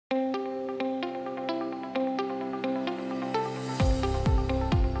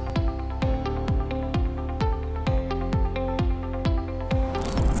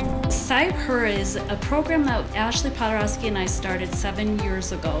CybHER is a program that Ashley Podorowski and I started 7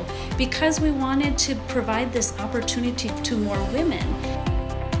 years ago because we wanted to provide this opportunity to more women.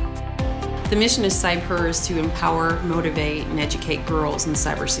 The mission of CybHER is to empower, motivate, and educate girls in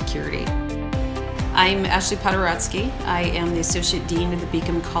cybersecurity. I'm Ashley Podorowski. I am the Associate Dean of the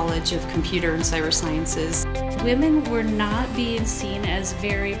Beacom College of Computer and Cyber Sciences. Women were not being seen as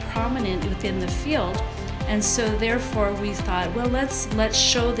very prominent within the field, and so therefore we thought, well, let's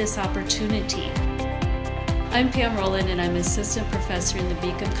show this opportunity. I'm Rowland, and I'm Assistant Professor in the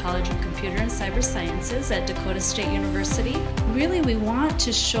Beacom College of Computer and Cyber Sciences at Dakota State University. Really, we want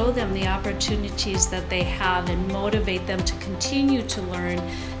to show them the opportunities that they have and motivate them to continue to learn,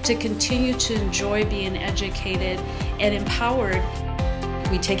 to continue to enjoy being educated and empowered.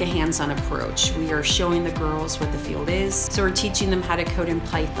 We take a hands-on approach. We are showing the girls what the field is. So we're teaching them how to code in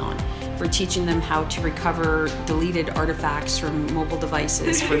Python. We're teaching them how to recover deleted artifacts from mobile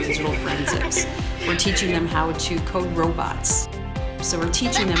devices for digital forensics. We're teaching them how to code robots. So we're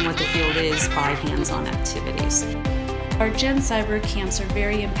teaching them what the field is by hands-on activities. Our Gen Cyber camps are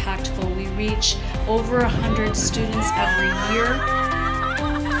very impactful. We reach over 100 students every year.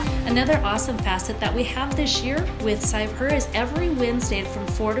 Another awesome facet that we have this year with CybHER is every Wednesday from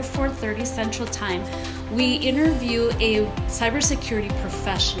 4 to 4:30 Central Time, we interview a cybersecurity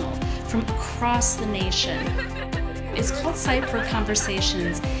professional from across the nation. It's called CybHER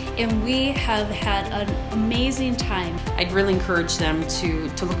Conversations, and we have had an amazing time. I'd really encourage them to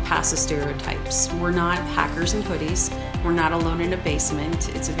look past the stereotypes. We're not hackers in hoodies. We're not alone in a basement.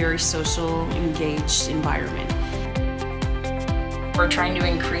 It's a very social, engaged environment. We're trying to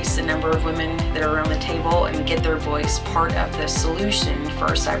increase the number of women that are around the table and get their voice part of the solution for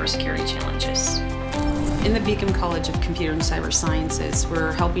our cybersecurity challenges. In the Beacom College of Computer and Cyber Sciences,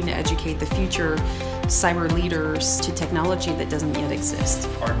 we're helping to educate the future cyber leaders to technology that doesn't yet exist.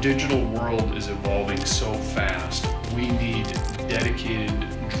 Our digital world is evolving so fast. We need dedicated,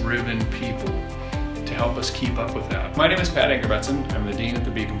 driven people to help us keep up with that. My name is Pat Angerbetson. I'm the Dean at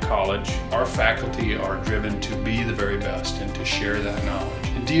the Beacom College. Our faculty are driven to be the very best and to share that knowledge.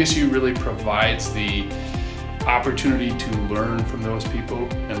 And DSU really provides the opportunity to learn from those people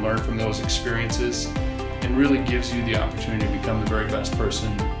and learn from those experiences, and really gives you the opportunity to become the very best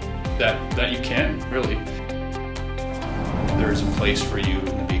person that you can, really. There is a place for you in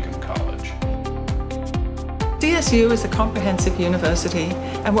the Beacom College. DSU is a comprehensive university,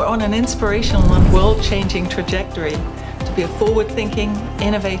 and we're on an inspirational and world-changing trajectory to be a forward-thinking,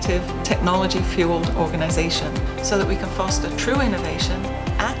 innovative, technology-fueled organization so that we can foster true innovation,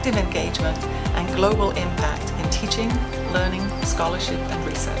 active engagement, and global impact in teaching, learning, scholarship, and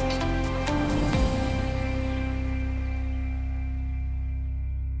research.